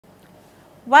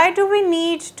Why do we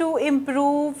need to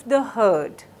improve the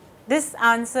herd? This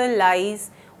answer lies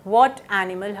what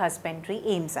animal husbandry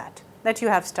aims at, that you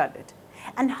have studied.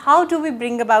 And how do we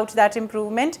bring about that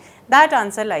improvement? That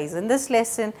answer lies in this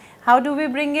lesson. How do we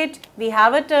bring it? We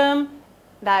have a term,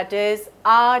 that is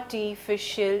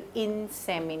artificial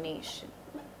insemination.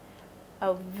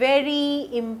 A very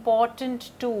important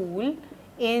tool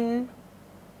in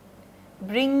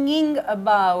bringing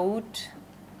about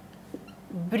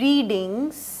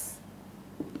breedings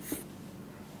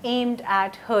aimed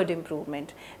at herd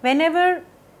improvement. Whenever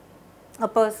a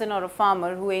person or a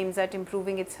farmer who aims at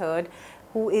improving its herd,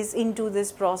 who is into this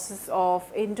process of,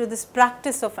 into this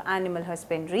practice of animal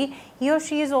husbandry, he or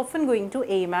she is often going to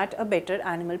aim at a better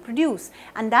animal produce,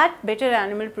 and that better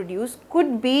animal produce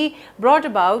could be brought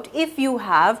about if you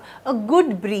have a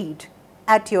good breed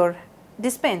at your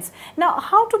dispense. Now,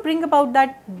 how to bring about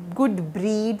that good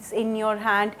breeds in your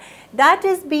hand? That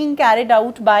is being carried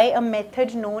out by a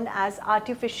method known as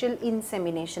artificial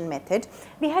insemination method.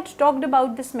 We had talked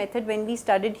about this method when we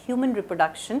studied human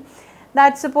reproduction,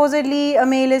 that supposedly a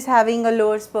male is having a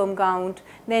lower sperm count,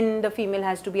 then the female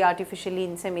has to be artificially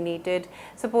inseminated.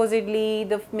 Supposedly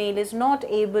the male is not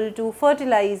able to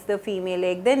fertilize the female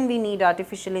egg, then we need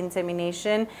artificial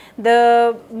insemination.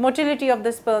 The motility of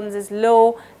the sperms is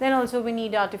low, then also we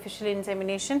need artificial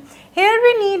insemination. Here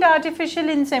we need artificial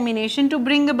insemination to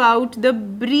bring about the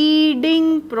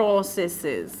breeding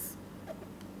processes.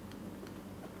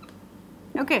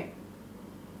 Okay.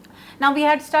 Now, we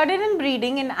had studied in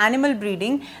breeding, in animal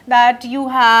breeding, that you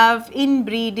have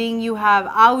inbreeding, you have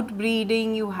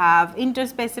outbreeding, you have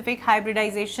interspecific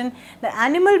hybridization. The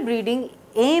animal breeding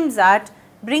aims at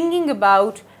bringing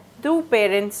about two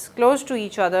parents close to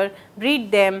each other,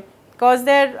 breed them, cause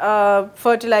their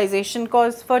fertilization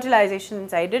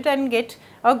inside it, and get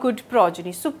a good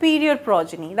progeny, superior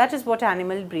progeny. That is what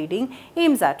animal breeding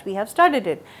aims at. We have studied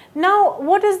it. Now,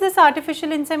 what is this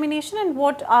artificial insemination and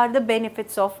what are the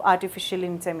benefits of artificial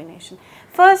insemination?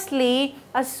 Firstly,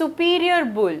 a superior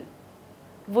bull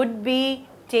would be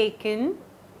taken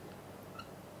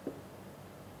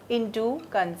into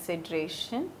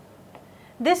consideration.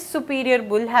 This superior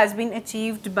bull has been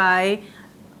achieved by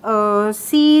a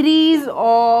series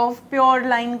of pure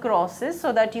line crosses,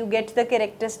 so that you get the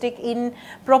characteristic in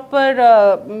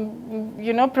proper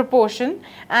proportion.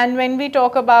 And when we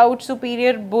talk about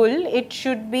superior bull, it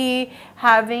should be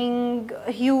having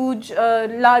huge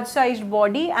large sized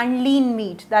body and lean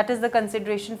meat. That is the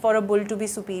consideration for a bull to be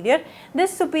superior.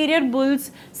 This superior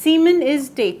bull's semen is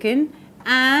taken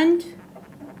and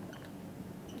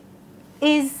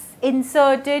is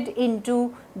inserted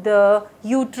into the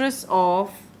uterus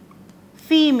of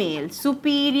female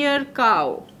superior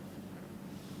cow.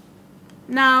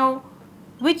 Now,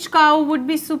 which cow would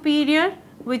be superior?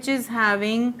 Which is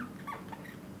having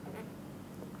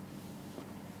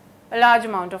a large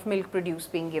amount of milk produce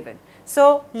being given.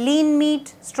 So, lean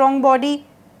meat, strong body,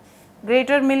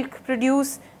 greater milk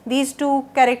produce, these two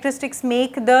characteristics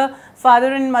make the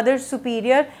father and mother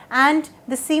superior, and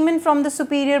the semen from the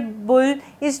superior bull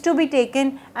is to be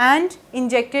taken and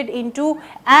injected into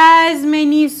as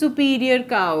many superior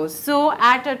cows. So,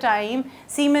 at a time,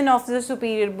 semen of the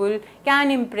superior bull can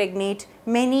impregnate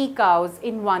many cows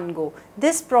in one go.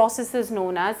 This process is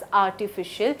known as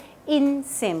artificial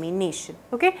insemination.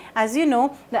 Okay, as you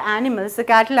know, the animals, the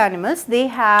cattle animals, they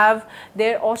have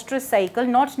their ostrus cycle.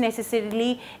 Not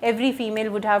necessarily every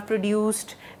female would have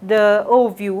produced the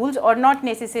ovules, or not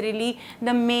necessarily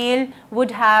the male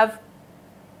would have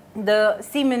the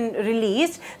semen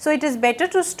released. So, it is better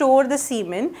to store the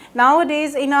semen.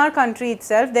 Nowadays, in our country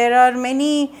itself, there are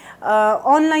many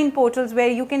online portals where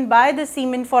you can buy the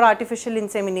semen for artificial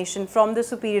insemination from the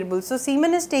superior bull. So,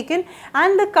 semen is taken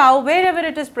and the cow, wherever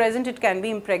it is present, it can be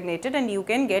impregnated and you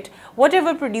can get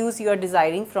whatever produce you are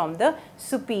desiring from the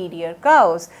superior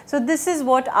cows. So, this is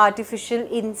what artificial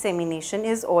insemination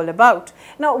is all about.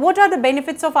 Now, what are the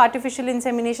benefits of artificial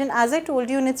insemination? As I told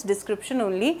you in its description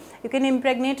only, you can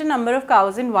impregnate a number of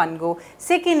cows in one go.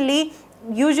 Secondly,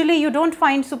 usually you don't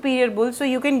find superior bull, so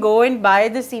you can go and buy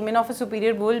the semen of a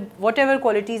superior bull, whatever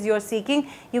qualities you are seeking,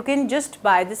 you can just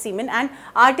buy the semen and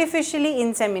artificially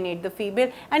inseminate the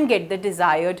female and get the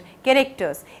desired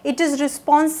characters. It is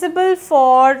responsible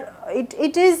for,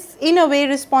 it is in a way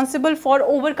responsible for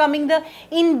overcoming the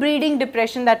inbreeding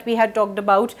depression that we had talked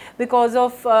about. Because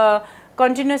of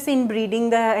continuous inbreeding,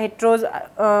 the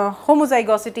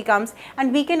homozygosity comes,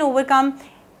 and we can overcome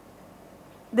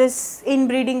this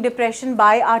inbreeding depression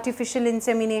by artificial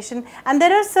insemination. And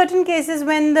there are certain cases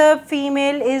when the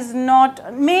male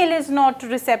is not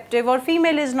receptive or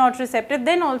female is not receptive,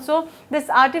 then also this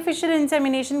artificial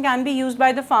insemination can be used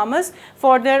by the farmers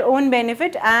for their own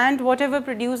benefit, and whatever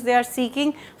produce they are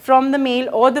seeking from the male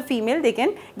or the female, they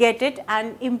can get it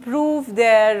and improve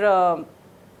their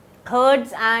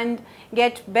herds and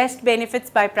get best benefits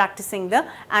by practicing the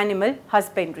animal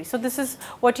husbandry. So, this is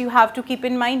what you have to keep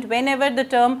in mind whenever the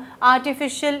term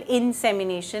artificial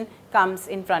insemination comes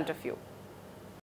in front of you.